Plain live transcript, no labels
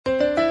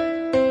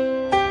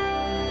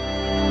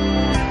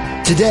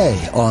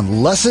Today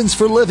on Lessons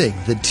for Living,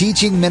 the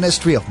teaching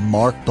ministry of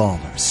Mark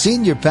Balmer,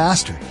 Senior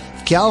Pastor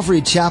of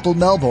Calvary Chapel,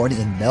 Melbourne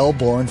in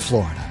Melbourne,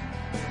 Florida.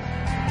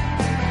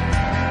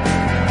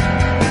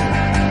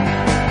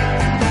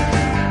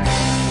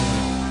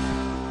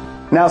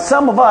 Now,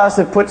 some of us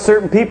have put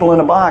certain people in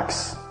a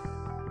box.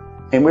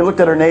 And we looked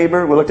at our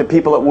neighbor, we looked at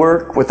people at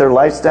work with their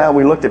lifestyle,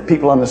 we looked at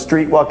people on the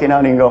street walking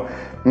out and you go,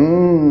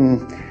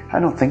 I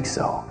don't think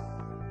so.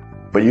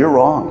 But you're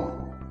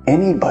wrong.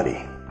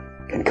 Anybody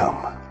can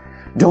come.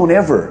 Don't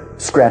ever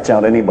scratch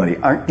out anybody.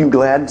 Aren't you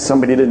glad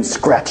somebody didn't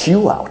scratch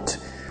you out?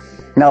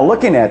 Now,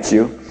 looking at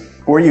you,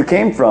 where you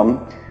came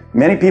from,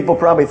 many people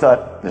probably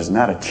thought, there's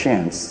not a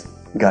chance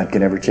God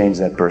can ever change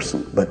that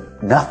person.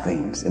 But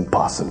nothing's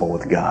impossible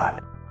with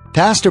God.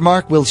 Pastor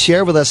Mark will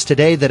share with us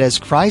today that as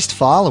Christ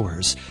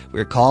followers,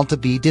 we're called to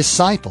be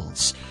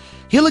disciples.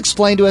 He'll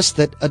explain to us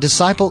that a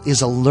disciple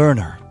is a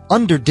learner,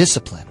 under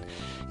discipline.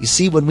 You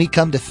see, when we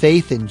come to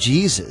faith in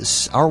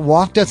Jesus, our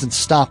walk doesn't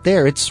stop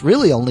there. It's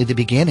really only the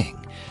beginning.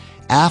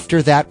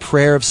 After that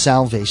prayer of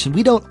salvation,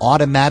 we don't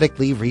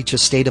automatically reach a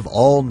state of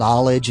all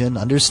knowledge and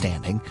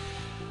understanding.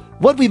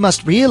 What we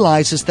must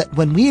realize is that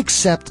when we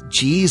accept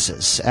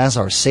Jesus as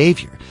our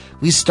Savior,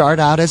 we start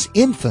out as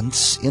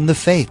infants in the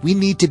faith. We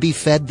need to be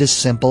fed this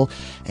simple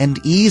and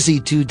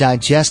easy to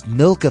digest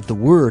milk of the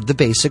Word, the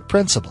basic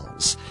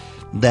principles.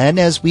 Then,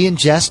 as we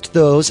ingest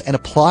those and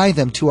apply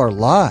them to our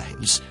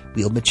lives,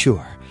 we'll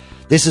mature.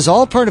 This is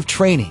all part of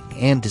training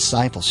and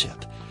discipleship.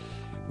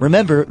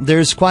 Remember,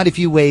 there's quite a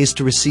few ways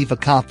to receive a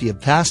copy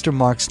of Pastor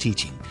Mark's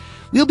teaching.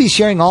 We'll be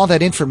sharing all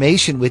that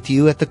information with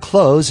you at the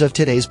close of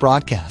today's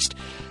broadcast.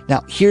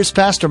 Now, here's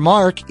Pastor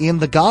Mark in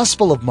the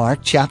Gospel of Mark,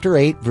 chapter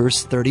 8,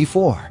 verse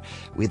 34,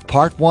 with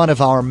part 1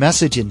 of our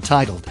message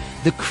entitled,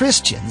 The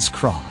Christian's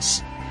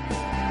Cross.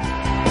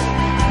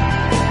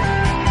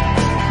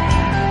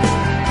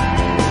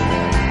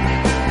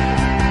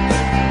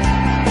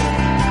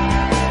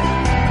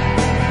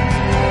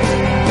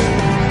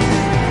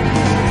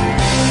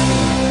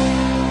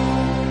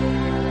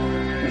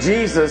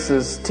 Jesus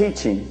is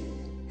teaching,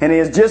 and he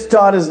has just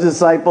taught his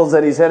disciples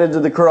that he's headed to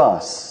the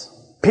cross.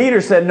 Peter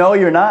said, no,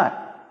 you're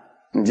not.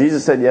 And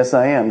Jesus said, yes,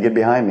 I am. Get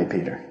behind me,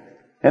 Peter.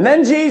 And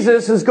then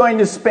Jesus is going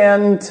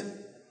to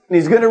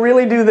he's going to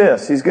really do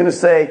this. He's going to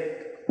say,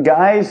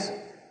 guys,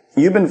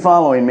 you've been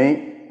following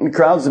me. The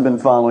crowds have been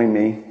following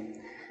me.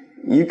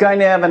 You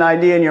kind of have an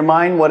idea in your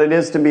mind what it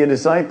is to be a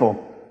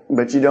disciple,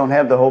 but you don't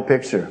have the whole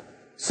picture.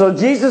 So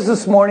Jesus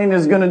this morning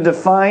is going to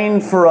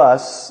define for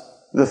us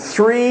the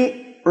 3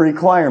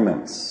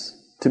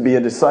 requirements to be a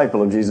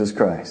disciple of Jesus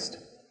Christ.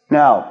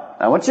 Now,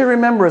 I want you to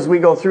remember as we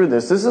go through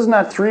this is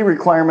not 3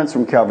 requirements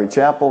from Calvary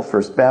Chapel,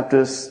 First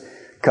Baptist,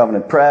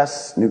 Covenant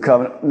Press, New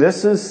Covenant.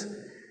 This is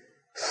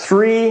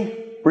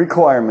 3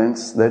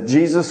 requirements that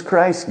Jesus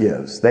Christ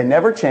gives. They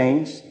never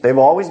change. They've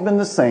always been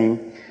the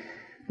same.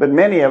 But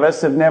many of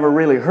us have never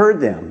really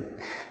heard them.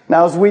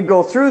 Now, as we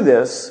go through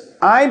this,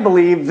 I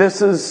believe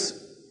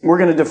we're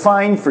going to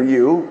define for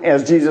you,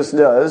 as Jesus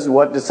does,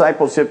 what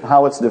discipleship,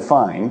 how it's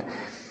defined.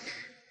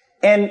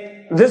 And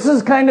this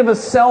is kind of a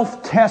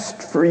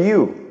self-test for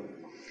you.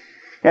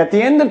 At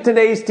the end of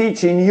today's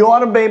teaching, you ought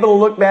to be able to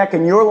look back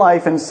in your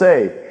life and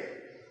say,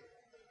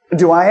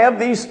 do I have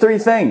these 3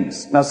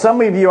 things? Now,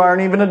 some of you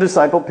aren't even a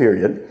disciple,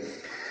 period.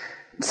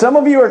 Some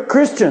of you are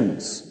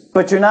Christians,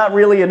 but you're not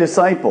really a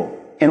disciple.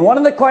 And one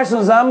of the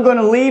questions I'm going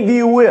to leave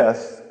you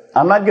with,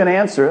 I'm not going to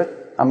answer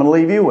it, I'm going to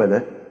leave you with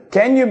it.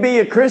 Can you be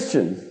a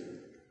Christian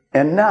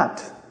and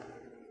not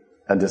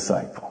a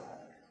disciple?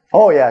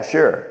 Oh, yeah,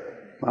 sure.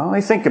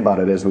 Well, think about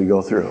it as we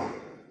go through.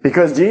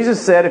 Because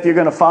Jesus said, if you're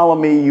going to follow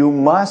me, you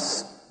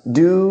must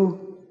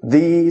do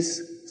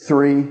these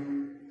 3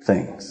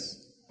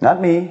 things. Not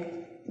me,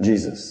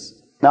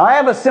 Jesus. Now, I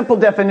have a simple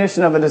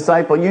definition of a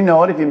disciple. You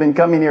know it if you've been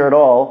coming here at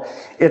all.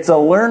 It's a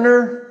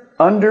learner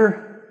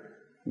under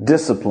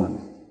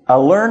discipline.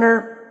 A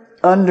learner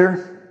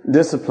under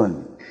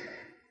discipline.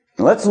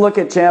 Let's look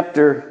at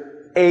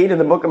chapter 8 of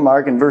the book of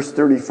Mark in verse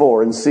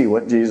 34 and see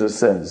what Jesus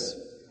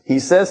says. He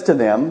says to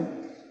them,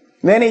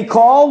 then he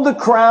called the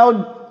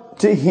crowd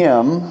to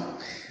him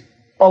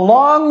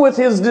along with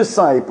his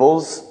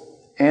disciples,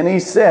 and he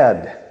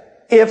said,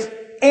 if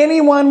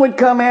anyone would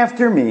come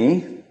after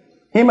me,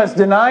 he must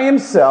deny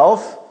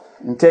himself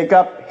and take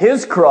up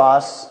his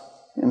cross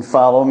and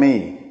follow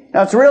me.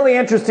 Now, it's really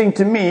interesting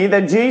to me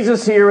that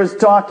Jesus here is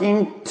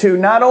talking to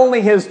not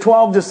only his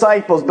 12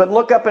 disciples, but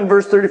look up in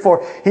verse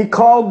 34. He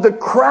called the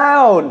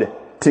crowd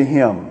to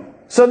him.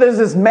 So there's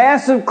this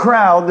massive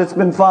crowd that's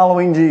been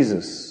following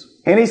Jesus.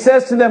 And he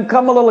says to them,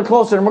 come a little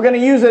closer. And we're going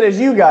to use it as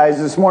you guys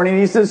this morning.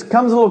 He says,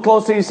 comes a little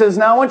closer. He says,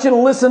 now I want you to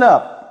listen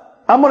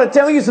up. I'm going to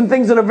tell you some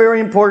things that are very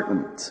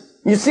important.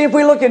 You see, if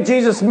we look at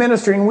Jesus'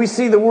 ministry and we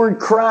see the word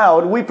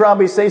crowd, we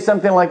probably say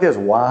something like this.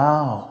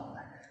 Wow,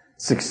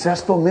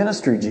 successful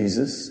ministry,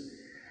 Jesus.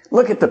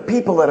 Look at the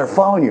people that are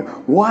following you.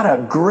 What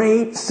a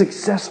great,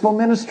 successful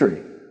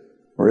ministry.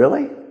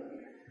 Really?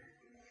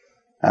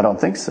 I don't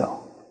think so.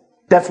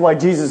 That's why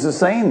Jesus is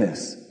saying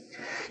this.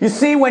 You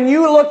see, when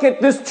you look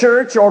at this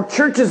church, or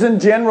churches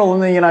in general in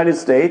the United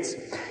States,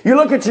 you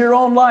look at your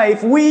own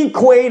life, we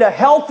equate a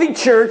healthy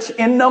church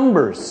in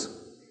numbers.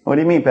 What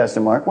do you mean, Pastor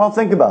Mark? Well,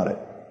 think about it.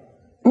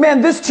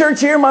 Man, this church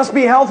here must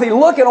be healthy.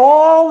 Look at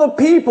all the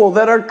people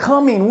that are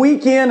coming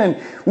week in and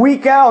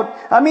week out.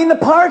 I mean, the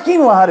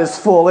parking lot is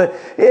full.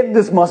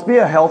 This must be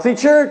a healthy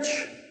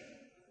church.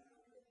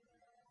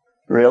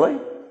 Really?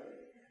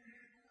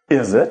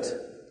 Is it?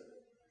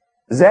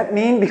 Does that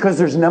mean because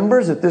there's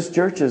numbers that this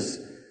church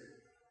is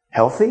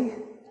healthy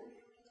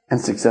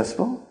and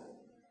successful?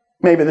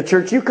 Maybe the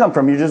church you come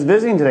from, you're just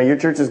visiting today, your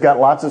church has got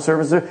lots of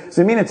services. Does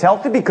it mean it's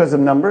healthy because of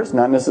numbers?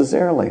 Not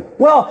necessarily.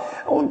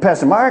 Well,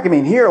 Pastor Mark, I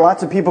mean, here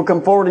lots of people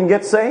come forward and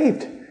get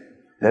saved.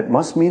 That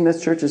must mean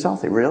this church is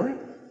healthy. Really?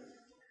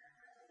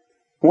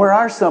 Where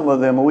are some of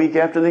them a week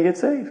after they get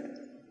saved?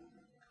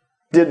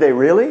 Did they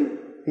really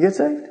get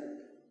saved?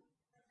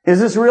 Is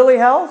this really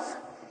health?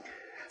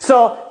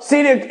 So,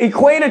 see, to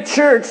equate a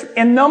church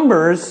in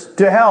numbers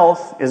to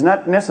health is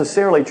not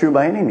necessarily true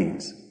by any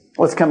means.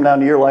 Let's come down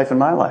to your life and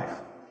my life.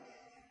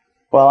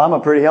 Well, I'm a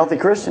pretty healthy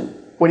Christian.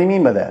 What do you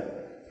mean by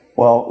that?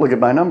 Well, look at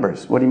my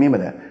numbers. What do you mean by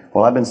that?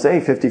 Well, I've been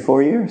saved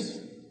 54 years.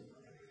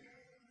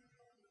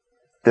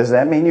 Does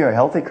that mean you're a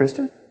healthy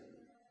Christian?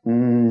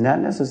 Not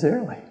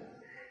necessarily.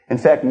 In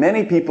fact,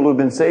 many people who've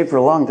been saved for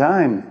a long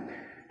time,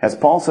 as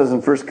Paul says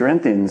in 1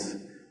 Corinthians,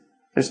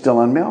 they're still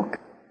on milk.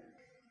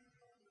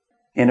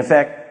 And in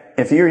fact,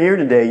 if you're here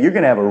today, you're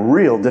going to have a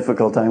real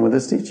difficult time with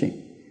this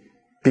teaching.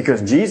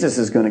 Because Jesus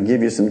is going to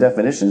give you some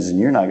definitions and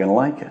you're not going to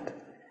like it.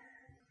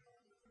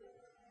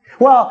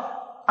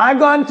 Well, I've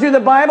gone through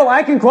the Bible.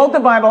 I can quote the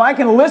Bible. I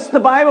can list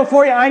the Bible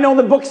for you. I know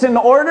the books in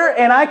order,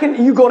 and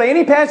you go to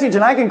any passage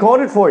and I can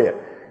quote it for you.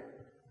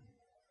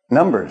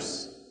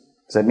 Numbers.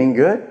 Does that mean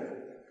good?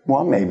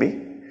 Well,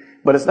 maybe.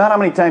 But it's not how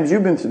many times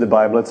you've been through the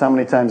Bible. It's how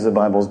many times the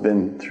Bible's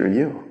been through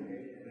you.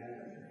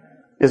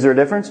 Is there a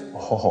difference?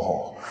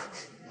 Oh,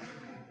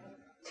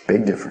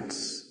 big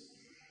difference.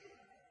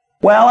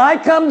 Well, I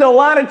come to a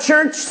lot of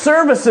church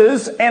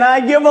services and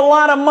I give a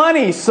lot of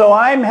money, so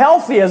I'm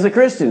healthy as a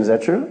Christian. Is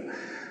that true?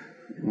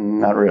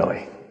 Not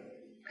really.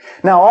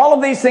 Now, all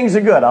of these things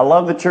are good. I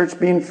love the church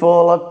being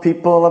full of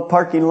people, of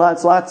parking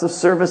lots, lots of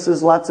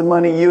services, lots of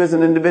money, you as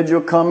an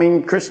individual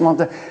coming, Christian all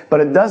the time.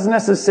 But it doesn't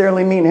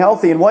necessarily mean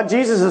healthy. And what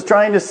Jesus is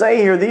trying to say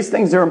here, these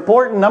things are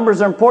important,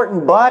 numbers are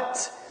important,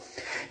 but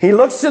he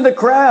looks to the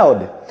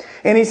crowd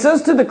and he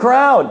says to the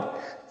crowd,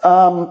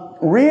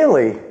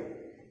 really,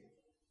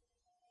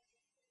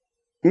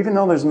 even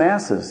though there's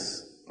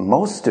masses,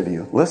 most of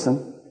you,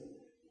 listen,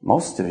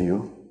 most of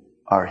you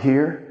are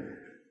here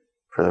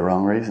for the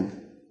wrong reason.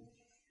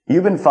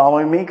 You've been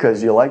following me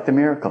because you like the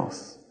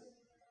miracles.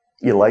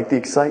 You like the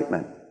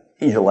excitement.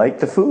 You like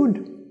the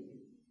food.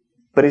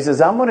 But he says,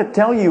 I'm going to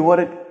tell you what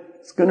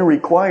it's going to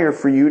require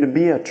for you to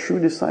be a true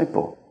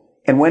disciple.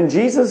 And when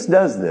Jesus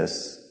does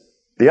this,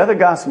 the other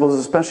Gospels,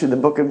 especially the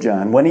book of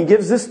John, when he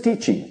gives this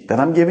teaching that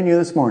I'm giving you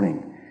this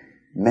morning,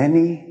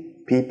 many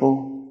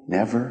people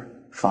never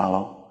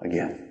follow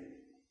again.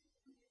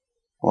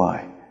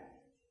 Why?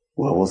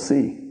 Well, we'll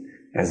see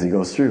as he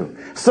goes through.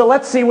 So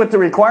let's see what the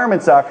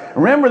requirements are.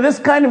 Remember, this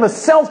is kind of a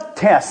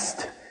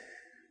self-test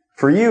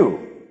for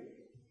you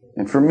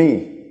and for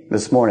me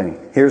this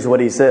morning. Here's what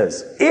he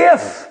says.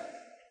 If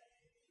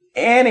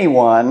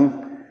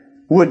anyone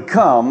would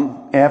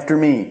come after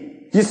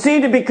me. You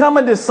see, to become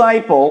a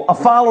disciple, a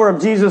follower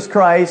of Jesus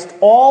Christ,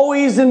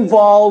 always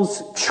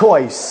involves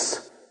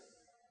choice.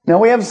 Now,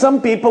 we have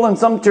some people in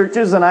some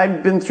churches, and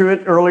I've been through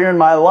it earlier in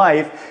my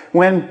life,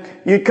 when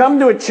you come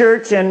to a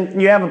church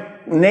and you have a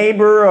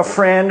neighbor, a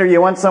friend, or you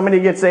want somebody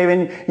to get saved,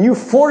 and you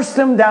force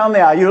them down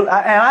the aisle. And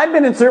I've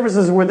been in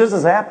services where this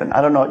has happened.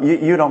 I don't know.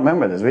 You don't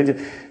remember this.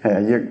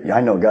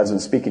 I know God's been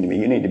speaking to me.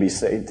 You need to be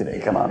saved today.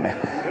 Come on, man.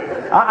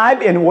 I've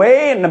been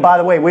and by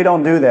the way, we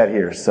don't do that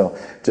here, so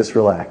just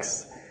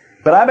relax.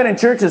 But I've been in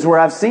churches where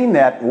I've seen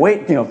that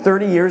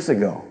 30 years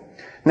ago.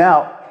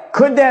 Now,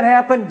 could that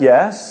happen?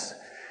 Yes.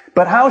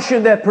 But how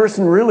should that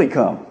person really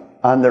come?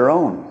 On their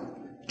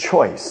own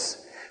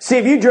choice. See,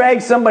 if you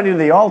drag somebody to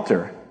the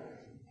altar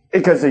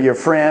because of your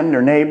friend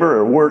or neighbor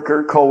or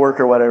worker,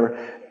 co-worker, whatever,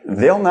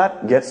 they'll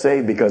not get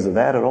saved because of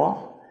that at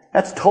all.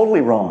 That's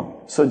totally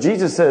wrong. So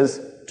Jesus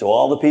says to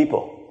all the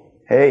people,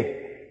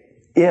 hey,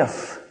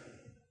 if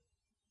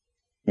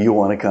you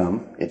want to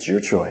come, it's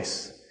your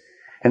choice.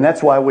 And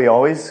that's why we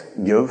always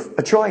give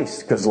a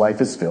choice, because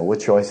life is filled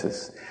with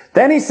choices.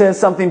 Then he says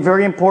something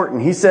very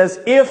important. He says,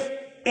 if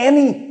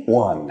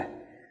anyone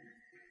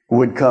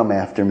would come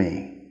after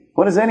me.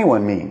 What does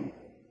anyone mean?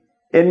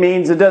 It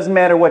means it doesn't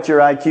matter what your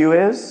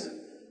IQ is.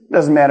 It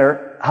doesn't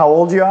matter how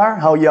old you are,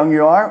 how young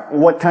you are,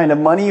 what kind of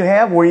money you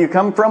have, where you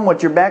come from,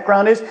 what your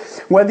background is,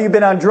 whether you've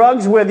been on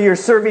drugs, whether you're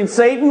serving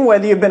Satan,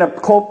 whether you've been a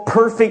quote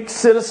perfect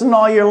citizen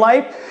all your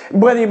life,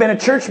 whether you've been a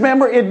church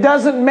member. It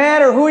doesn't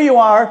matter who you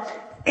are.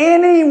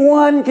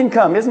 Anyone can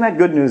come. Isn't that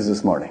good news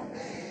this morning?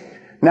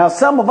 Now,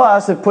 some of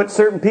us have put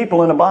certain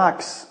people in a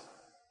box.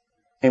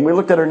 And we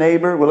looked at our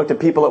neighbor, we looked at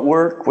people at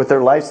work with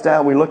their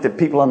lifestyle, we looked at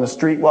people on the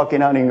street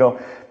walking out and go,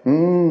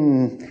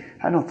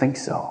 I don't think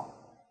so.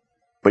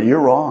 But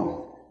you're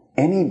wrong.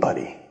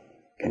 Anybody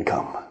can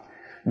come.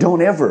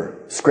 Don't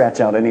ever scratch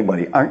out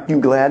anybody. Aren't you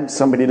glad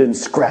somebody didn't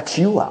scratch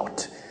you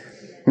out?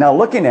 Now,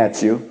 looking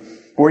at you,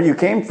 where you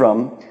came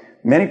from,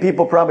 many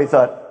people probably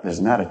thought,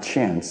 there's not a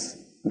chance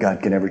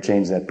God can ever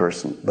change that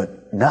person.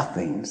 But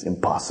nothing's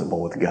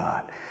impossible with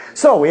God.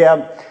 So we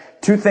have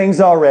two things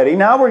already.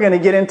 Now we're going to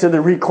get into the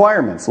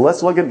requirements.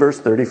 Let's look at verse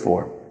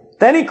 34.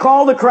 Then he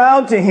called the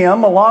crowd to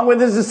him along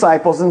with his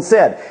disciples and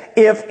said,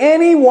 if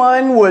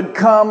anyone would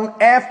come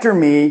after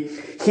me,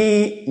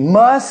 he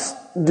must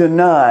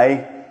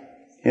deny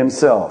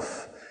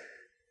himself.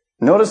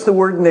 Notice the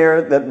word in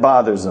there that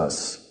bothers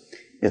us.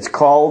 It's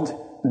called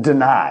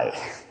deny.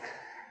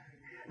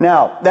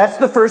 Now, that's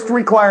the first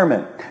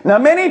requirement. Now,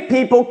 many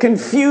people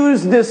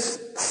confuse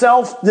this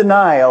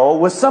self-denial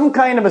with some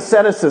kind of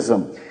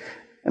asceticism.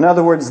 In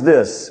other words,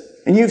 this,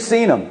 and you've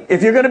seen them.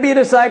 If you're going to be a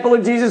disciple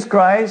of Jesus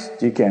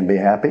Christ, you can't be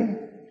happy.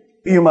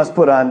 You must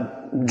put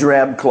on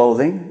drab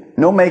clothing.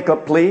 No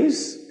makeup,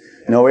 please.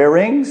 No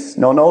earrings.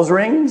 No nose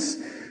rings.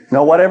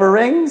 No whatever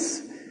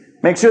rings.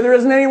 Make sure there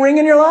isn't any ring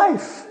in your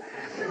life.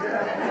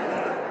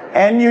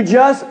 And you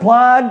just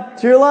plod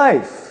through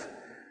life.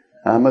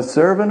 I'm a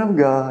servant of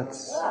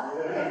God's.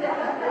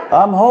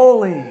 I'm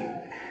holy.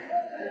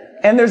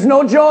 And there's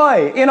no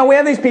joy. You know, we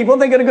have these people,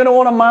 they're going to go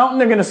on a mountain,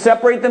 they're going to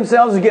separate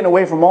themselves, they're getting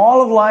away from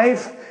all of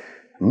life.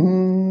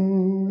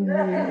 And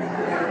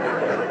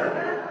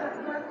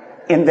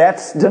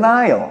that's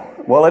denial.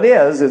 Well, it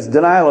is. It's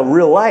denial of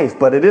real life,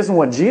 but it isn't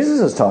what Jesus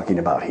is talking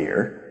about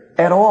here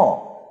at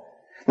all.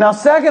 Now,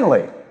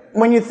 secondly,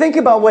 when you think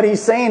about what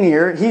he's saying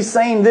here, he's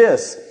saying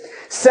this.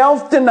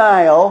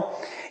 Self-denial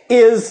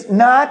is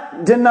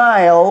not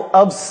denial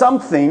of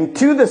something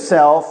to the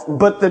self,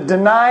 but the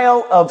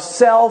denial of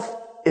self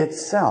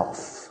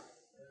itself.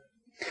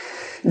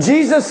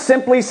 Jesus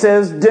simply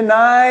says,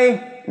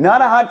 deny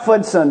not a hot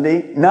fudge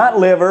sundae, not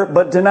liver,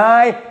 but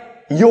deny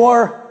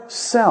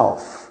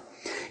yourself.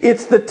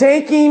 It's the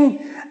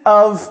taking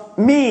of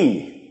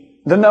me,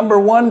 the number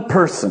one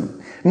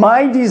person,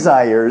 my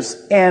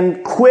desires,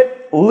 and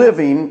quit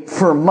living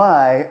for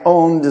my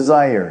own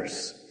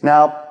desires.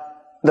 Now,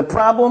 the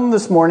problem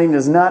this morning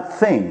is not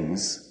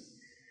things.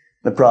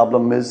 The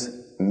problem is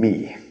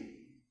me.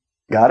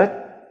 Got it?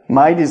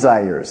 My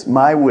desires,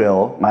 my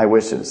will, my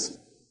wishes.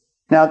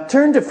 Now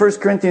turn to 1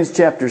 Corinthians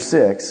chapter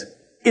 6.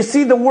 You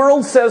see, the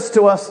world says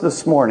to us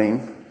this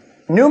morning,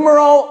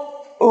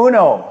 numero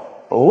uno,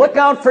 look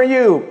out for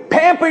you,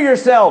 pamper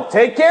yourself,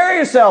 take care of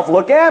yourself,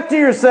 look after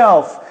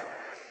yourself.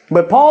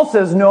 But Paul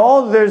says,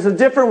 no, there's a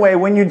different way.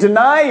 When you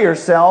deny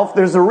yourself,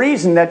 there's a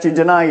reason that you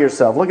deny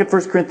yourself. Look at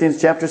 1 Corinthians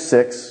chapter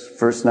 6,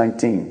 verse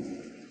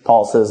 19.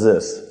 Paul says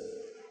this,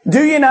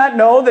 do you not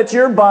know that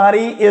your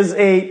body is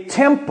a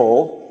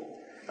temple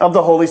of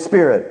the Holy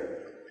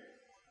Spirit,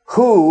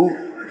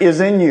 who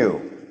is in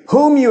you,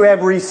 whom you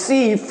have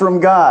received from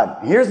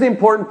God? Here's the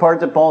important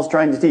part that Paul's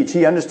trying to teach.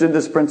 He understood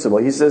this principle.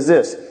 He says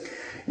this,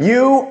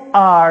 you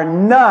are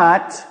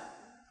not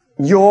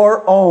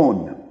your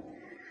own.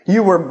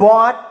 You were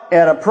bought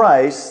at a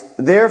price,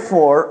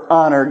 therefore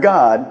honor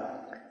God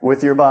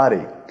with your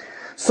body.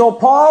 So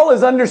Paul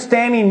is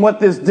understanding what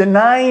this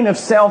denying of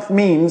self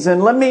means,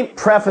 and let me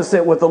preface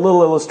it with a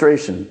little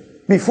illustration.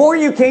 Before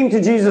you came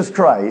to Jesus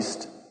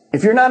Christ,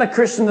 if you're not a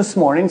Christian this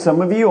morning,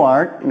 some of you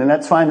aren't, and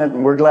that's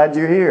fine, we're glad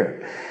you're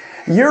here.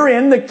 You're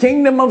in the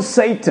kingdom of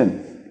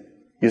Satan.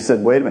 You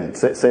said, wait a minute,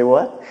 say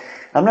what?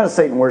 I'm not a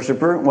Satan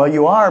worshiper. Well,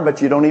 you are,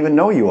 but you don't even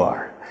know you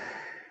are.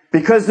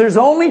 Because there's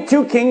only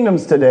two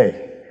kingdoms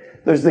today.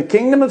 There's the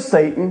kingdom of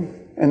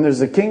Satan, and there's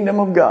the kingdom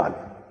of God.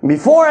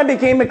 Before I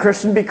became a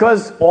Christian,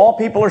 because all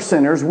people are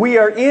sinners, we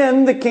are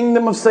in the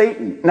kingdom of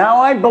Satan. Now,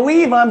 I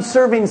believe I'm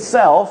serving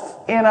self,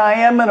 and I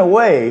am in a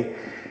way,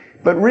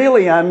 but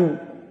really I'm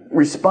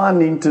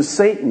responding to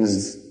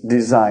Satan's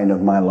design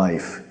of my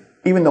life,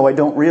 even though I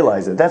don't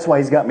realize it. That's why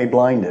he's got me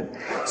blinded.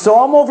 So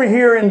I'm over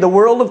here in the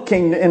world of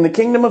in the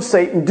kingdom of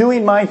Satan,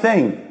 doing my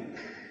thing.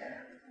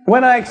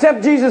 When I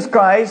accept Jesus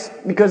Christ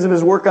because of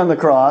his work on the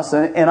cross,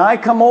 and I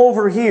come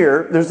over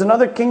here, there's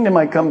another kingdom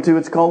I come to.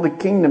 It's called the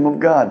kingdom of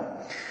God.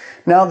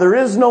 Now, there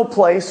is no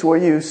place where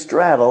you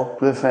straddle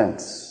the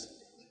fence.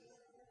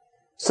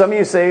 Some of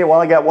you say,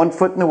 well, I got one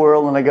foot in the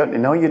world and I got...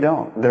 No, you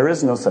don't. There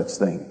is no such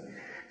thing.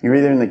 You're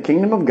either in the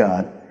kingdom of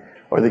God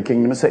or the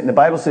kingdom of Satan. The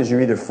Bible says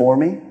you're either for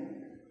me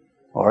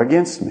or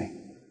against me.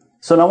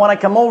 So now when I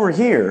come over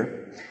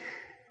here,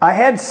 I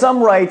had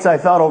some rights I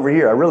thought over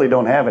here. I really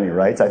don't have any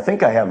rights. I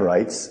think I have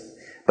rights,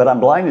 but I'm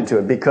blinded to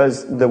it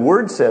because the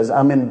Word says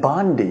I'm in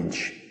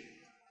bondage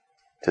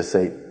to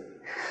Satan.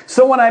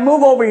 So when I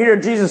move over here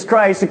to Jesus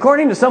Christ,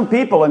 according to some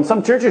people and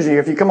some churches here,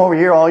 if you come over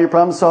here, all your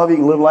problems solved, you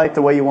can live life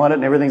the way you want it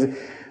and everything's...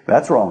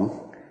 That's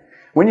wrong.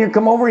 When you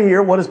come over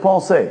here, what does Paul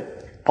say?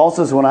 Paul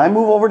says, when I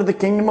move over to the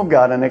kingdom of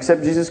God and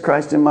accept Jesus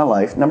Christ in my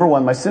life, number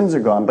one, my sins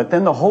are gone, but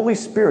then the Holy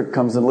Spirit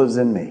comes and lives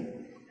in me.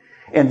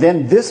 And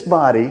then this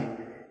body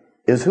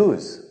is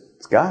whose?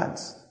 It's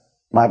God's.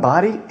 My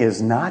body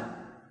is not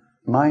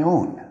my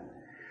own.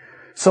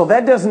 So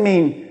that doesn't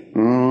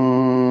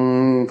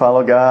mean, everything,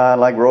 follow God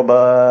like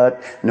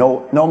robot,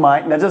 no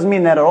mind. That doesn't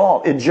mean that at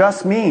all. It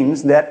just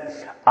means that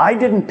I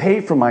didn't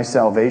pay for my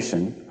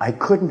salvation. I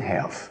couldn't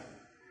have.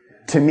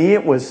 To me,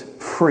 it was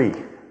free.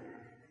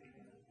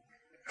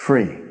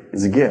 Free.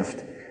 It's a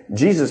gift.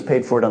 Jesus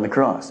paid for it on the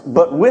cross.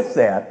 But with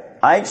that,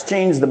 I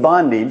exchanged the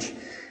bondage,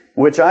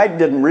 which I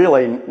didn't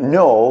really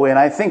know, and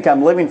I think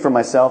I'm living for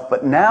myself.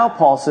 But now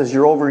Paul says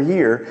you're over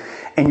here,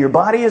 and your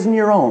body isn't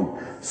your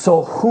own.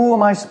 So who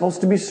am I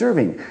supposed to be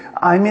serving?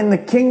 I'm in the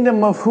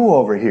kingdom of who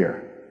over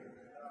here?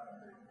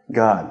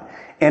 God.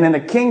 And in a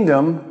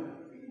kingdom,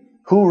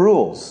 who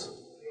rules?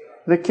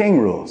 The king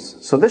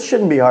rules. So this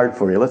shouldn't be hard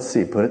for you. Let's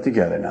see, put it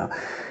together now.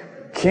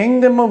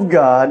 Kingdom of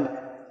God.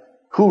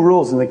 Who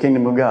rules in the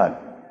kingdom of God?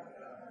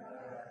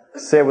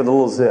 Say it with a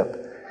little zip.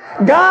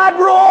 God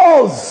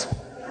rules!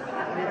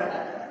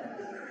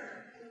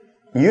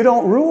 You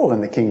don't rule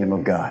in the kingdom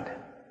of God.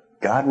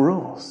 God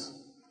rules.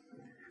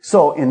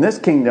 So in this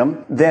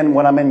kingdom, then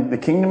when I'm in the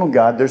kingdom of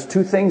God, there's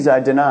two things I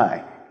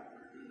deny.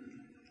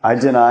 I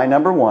deny,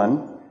 number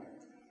one,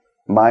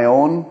 my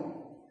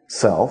own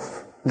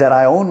self, that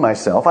I own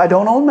myself. I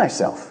don't own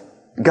myself.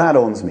 God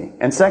owns me.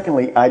 And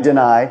secondly, I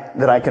deny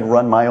that I can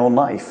run my own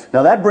life.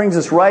 Now that brings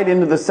us right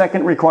into the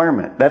second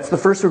requirement. That's the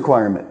first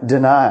requirement.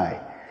 Deny.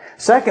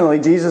 Secondly,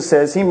 Jesus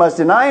says he must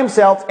deny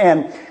himself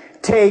and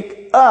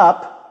take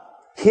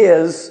up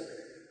his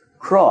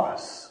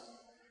cross.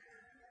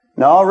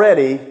 Now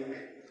already,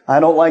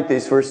 I don't like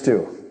these first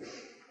two.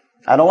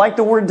 I don't like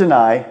the word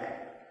deny,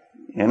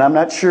 and I'm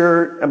not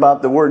sure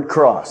about the word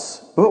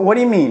cross. What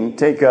do you mean,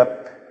 take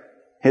up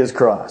his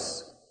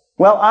cross?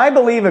 Well, I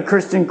believe a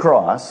Christian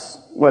cross,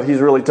 what he's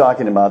really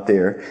talking about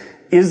there,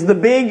 is the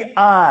big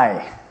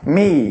I,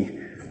 me,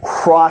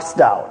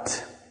 crossed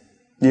out.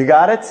 You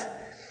got it?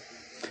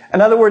 In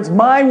other words,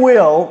 my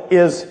will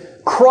is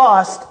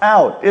crossed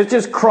out. It's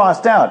just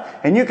crossed out.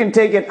 And you can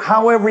take it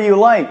however you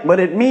like, but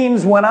it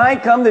means when I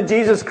come to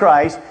Jesus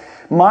Christ,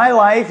 my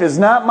life is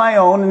not my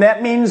own, and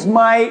that means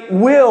my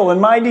will and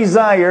my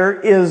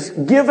desire is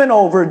given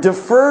over,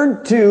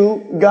 deferred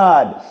to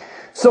God.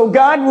 So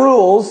God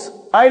rules,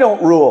 I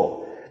don't rule.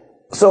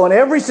 So in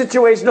every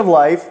situation of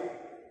life,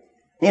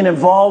 it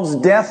involves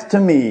death to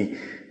me.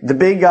 The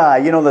big I.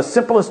 You know, the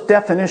simplest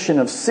definition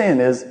of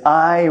sin is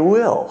I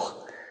will.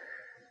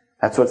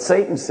 That's what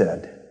Satan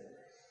said.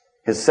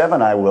 His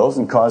 7 I wills,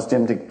 and caused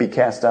him to be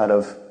cast out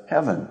of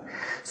heaven.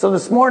 So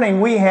this morning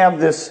we have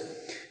this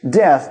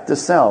death to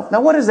self.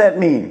 Now what does that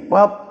mean?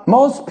 Well,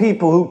 most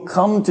people who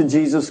come to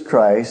Jesus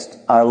Christ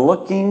are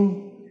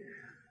looking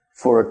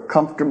for a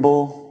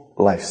comfortable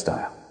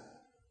lifestyle.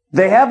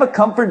 They have a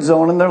comfort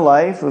zone in their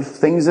life of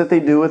things that they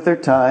do with their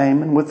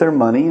time and with their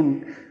money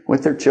and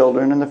with their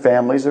children and their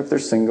families, or if they're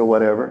single,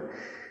 whatever.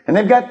 And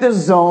they've got this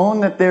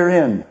zone that they're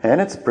in, and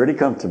it's pretty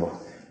comfortable.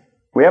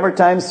 We have our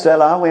time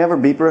set out, we have our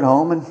beeper at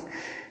home, and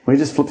we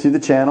just flip through the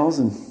channels,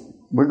 and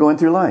we're going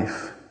through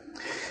life.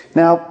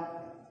 Now,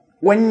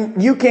 when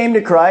you came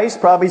to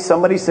Christ, probably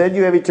somebody said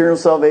you have eternal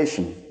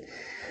salvation.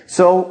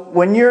 So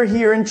when you're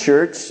here in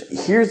church,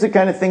 here's the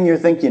kind of thing you're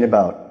thinking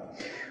about.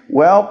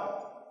 Well,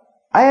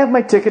 I have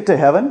my ticket to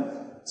heaven.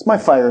 It's my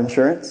fire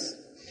insurance.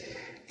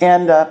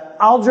 And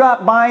I'll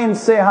drop by and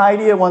say hi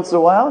to you once in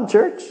a while in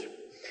church.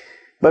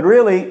 But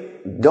really,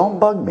 don't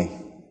bug me,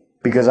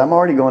 because I'm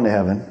already going to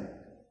heaven,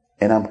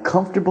 and I'm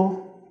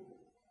comfortable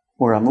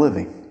where I'm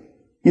living.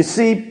 You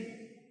see,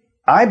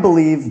 I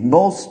believe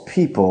most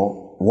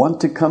people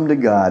want to come to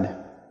God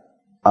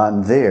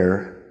on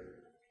their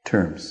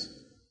terms.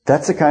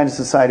 That's the kind of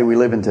society we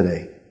live in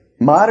today.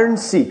 Modern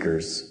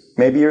seekers.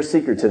 Maybe you're a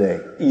seeker today.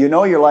 You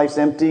know your life's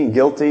empty and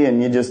guilty,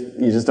 and you just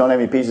don't have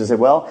any peace. You say,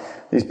 well,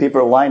 these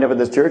people are lined up at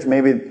this church.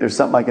 Maybe there's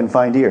something I can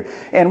find here.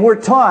 And we're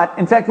taught,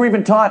 in fact, we're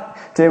even taught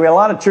today, we have a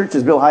lot of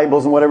churches, Bill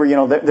Hybels and whatever,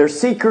 they're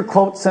seeker,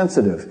 quote,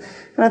 sensitive.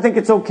 And I think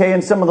it's okay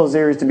in some of those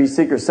areas to be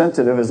seeker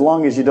sensitive, as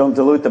long as you don't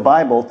dilute the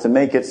Bible to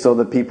make it so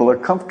that people are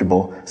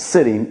comfortable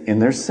sitting in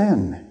their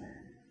sin.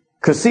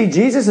 Because see,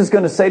 Jesus is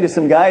going to say to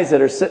some guys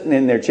that are sitting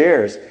in their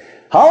chairs,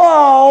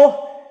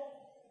 hello!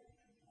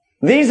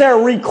 These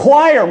are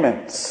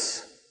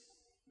requirements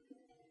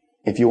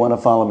if you want to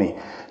follow me.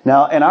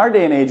 Now, in our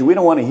day and age, we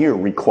don't want to hear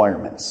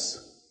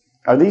requirements.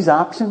 Are these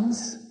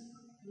options?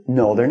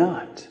 No, they're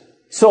not.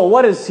 So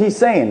what is he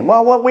saying?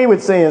 Well, what we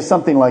would say is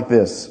something like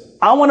this.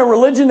 I want a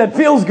religion that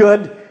feels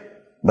good,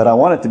 but I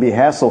want it to be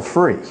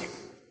hassle-free.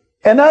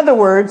 In other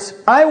words,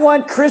 I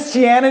want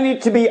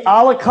Christianity to be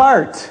a la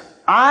carte.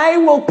 I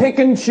will pick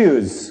and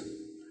choose.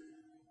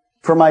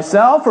 For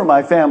myself or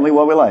my family,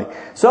 what we like.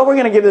 So we're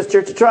going to give this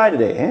church a try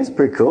today. Hey, it's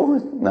pretty cool.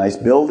 Nice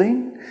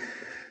building.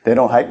 They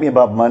don't hype me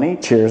about money.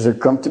 Chairs are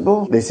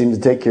comfortable. They seem to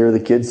take care of the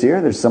kids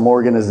here. There's some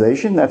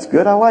organization. That's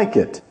good. I like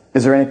it.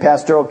 Is there any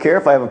pastoral care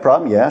if I have a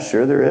problem? Yeah,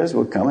 sure there is.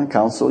 We'll come and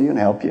counsel you and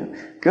help you.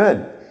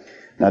 Good.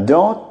 Now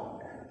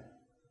don't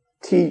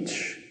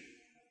teach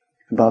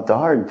about the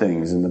hard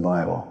things in the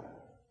Bible.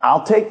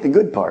 I'll take the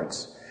good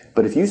parts.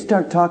 But if you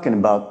start talking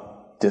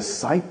about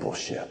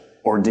discipleship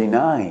or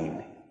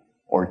denying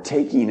or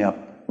taking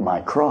up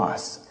my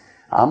cross,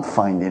 I'm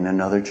finding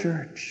another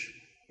church.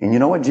 And you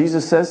know what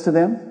Jesus says to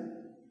them?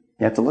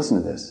 You have to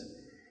listen to this.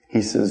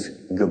 He says,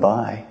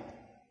 goodbye,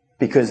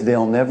 because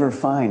they'll never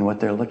find what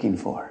they're looking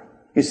for.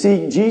 You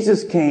see,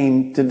 Jesus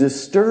came to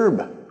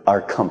disturb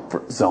our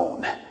comfort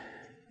zone.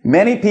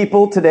 Many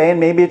people today, and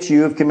maybe it's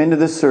you, have come into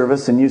this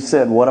service and you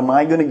said, what am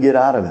I going to get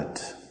out of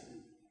it?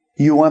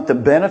 You want the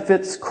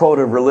benefits, quote,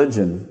 of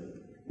religion,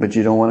 but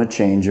you don't want to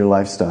change your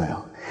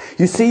lifestyle.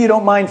 You see, you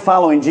don't mind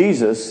following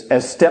Jesus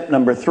as step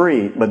number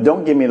 3, but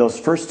don't give me those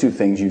first 2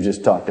 things you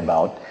just talked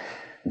about.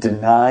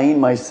 Denying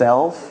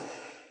myself,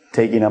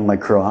 taking up my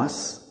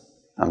cross.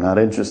 I'm not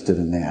interested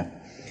in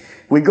that.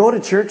 We go to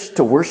church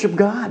to worship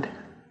God.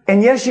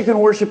 And yes, you can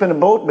worship in a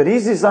boat, but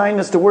He's designed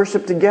us to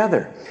worship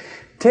together.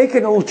 Take a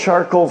little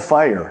charcoal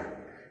fire,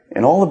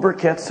 and all the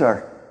briquettes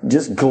are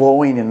just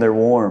glowing and they're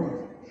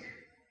warm.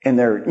 And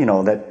they're,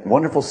 that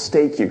wonderful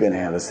steak you're going to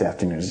have this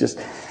afternoon is just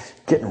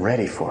getting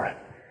ready for it.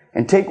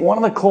 And take one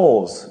of the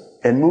coals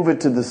and move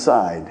it to the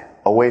side,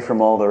 away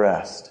from all the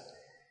rest.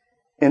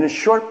 In a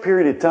short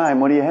period of time,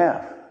 what do you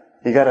have?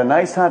 You got a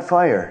nice hot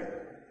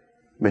fire,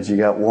 but you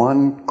got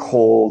one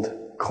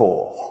cold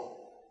coal.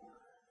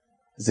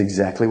 That's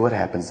exactly what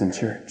happens in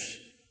church.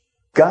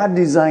 God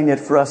designed it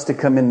for us to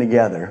come in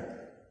together.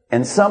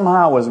 And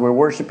somehow as we're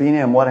worshiping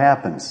Him, what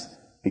happens?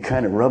 We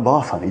kind of rub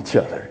off on each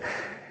other.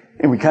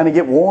 And we kind of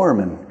get warm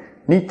and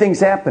neat things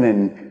happen.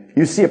 And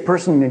you see a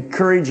person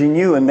encouraging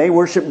you and they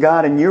worship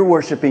God and you're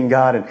worshiping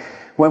God. And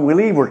when we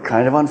leave, we're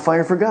kind of on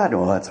fire for God.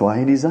 Well, that's why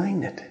He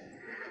designed it.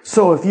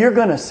 So if you're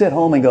going to sit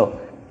home and go,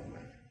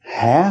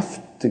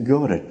 have to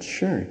go to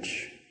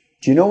church,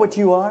 do you know what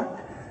you are?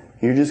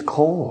 You're just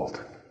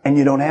cold. And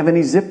you don't have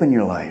any zip in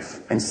your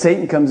life. And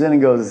Satan comes in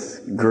and goes,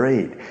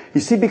 great.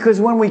 You see,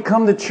 because when we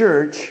come to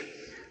church,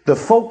 the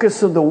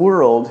focus of the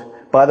world,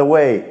 by the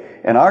way,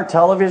 in our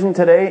television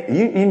today,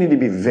 you need to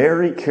be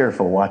very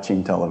careful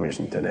watching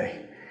television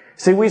today.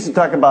 See, we used to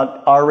talk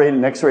about R-rated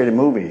and X-rated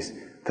movies.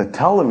 The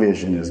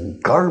television is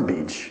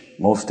garbage,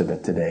 most of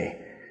it today.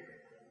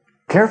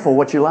 Careful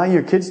what you allow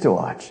your kids to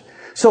watch.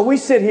 So we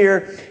sit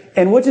here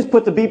and we'll just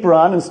put the beeper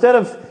on instead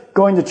of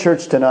going to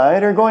church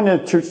tonight or going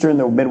to church during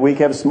the midweek,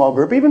 have a small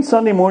group, even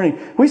Sunday morning,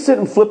 we sit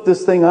and flip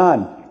this thing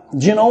on.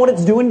 Do you know what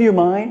it's doing to your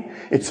mind?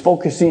 It's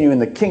focusing you in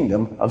the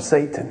kingdom of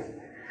Satan.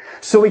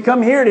 So we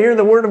come here to hear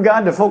the Word of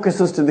God to focus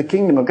us to the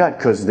kingdom of God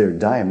because they're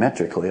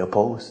diametrically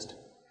opposed.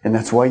 And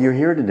that's why you're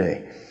here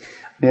today.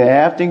 Do you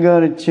have to go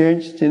to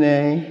church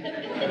today?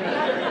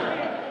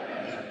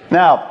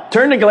 Now,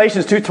 turn to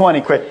Galatians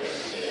 2:20 quick.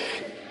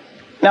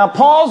 Now,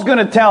 Paul's going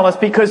to tell us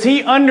because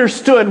he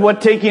understood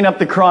what taking up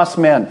the cross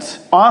meant.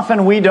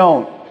 Often we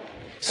don't.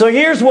 So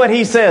here's what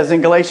he says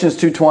in Galatians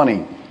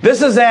 2:20.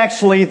 This is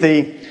actually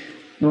the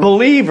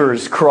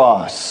believer's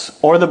cross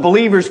or the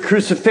believer's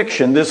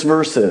crucifixion, this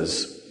verse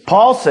is.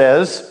 Paul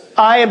says,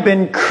 I have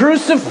been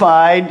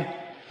crucified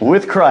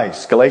with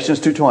Christ, Galatians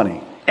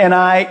 2:20, and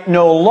I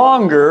no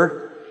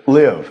longer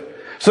live.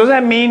 So does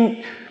that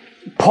mean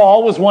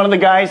Paul was one of the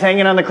guys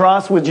hanging on the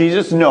cross with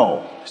Jesus?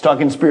 No. He's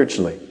talking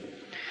spiritually.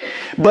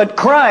 But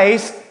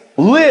Christ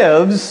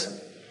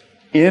lives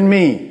in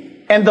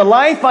me. And the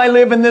life I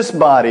live in this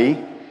body,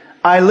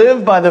 I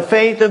live by the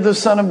faith of the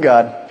Son of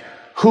God,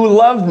 who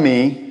loved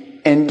me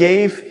and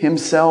gave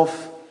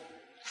Himself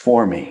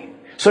for me.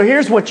 So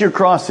here's what your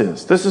cross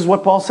is. This is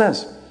what Paul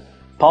says.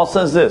 Paul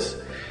says this,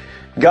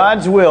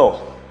 God's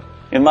will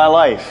in my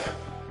life.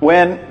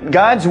 When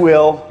God's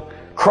will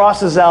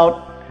crosses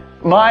out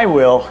my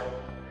will,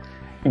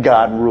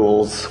 God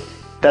rules.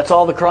 That's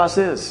all the cross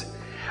is.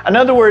 In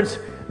other words,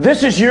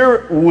 this is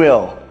your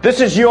will. This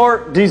is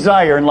your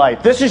desire in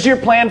life. This is your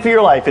plan for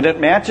your life, and it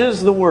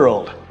matches the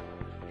world.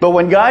 But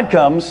when God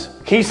comes,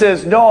 He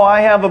says, no,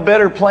 I have a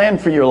better plan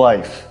for your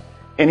life.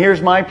 And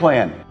here's my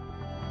plan.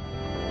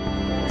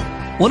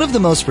 One of the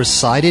most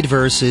recited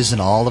verses in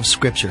all of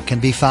Scripture can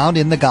be found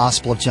in the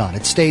Gospel of John.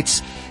 It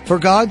states, For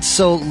God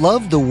so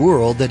loved the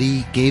world that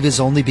He gave His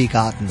only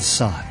begotten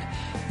Son,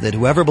 that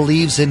whoever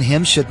believes in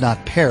Him should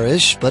not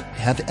perish, but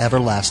have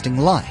everlasting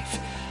life.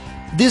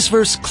 This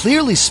verse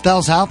clearly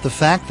spells out the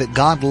fact that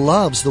God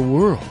loves the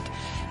world.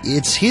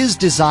 It's His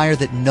desire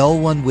that no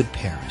one would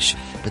perish,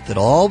 but that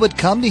all would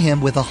come to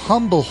Him with a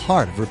humble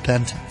heart of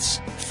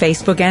repentance.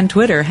 Facebook and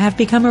Twitter have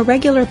become a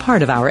regular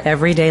part of our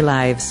everyday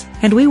lives,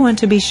 and we want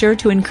to be sure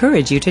to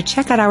encourage you to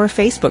check out our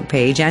Facebook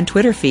page and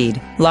Twitter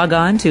feed. Log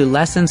on to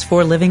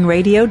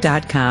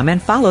lessonsforlivingradio.com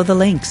and follow the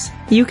links.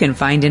 You can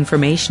find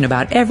information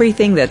about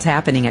everything that's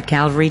happening at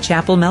Calvary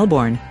Chapel,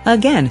 Melbourne.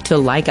 Again, to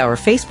like our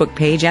Facebook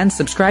page and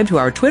subscribe to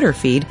our Twitter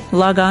feed,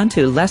 log on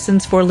to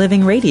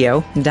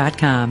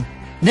lessonsforlivingradio.com.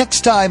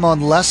 Next time on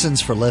Lessons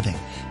for Living,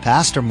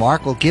 Pastor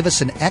Mark will give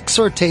us an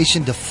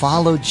exhortation to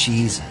follow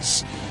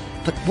Jesus.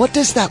 But what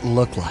does that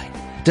look like?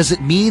 Does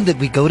it mean that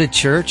we go to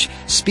church,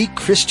 speak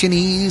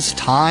Christianese,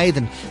 tithe,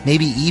 and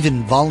maybe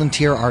even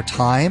volunteer our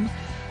time?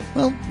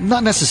 Well,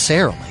 not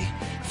necessarily.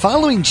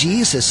 Following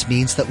Jesus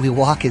means that we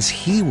walk as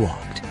He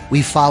walked.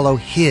 We follow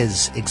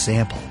His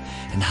example.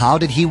 And how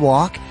did He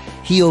walk?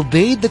 He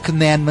obeyed the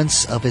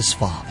commandments of His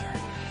Father.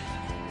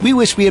 We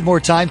wish we had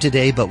more time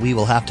today, but we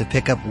will have to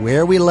pick up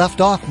where we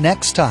left off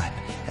next time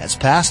as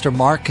Pastor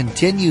Mark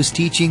continues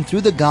teaching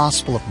through the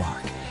Gospel of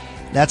Mark.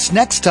 That's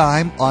next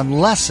time on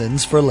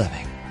Lessons for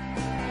Living.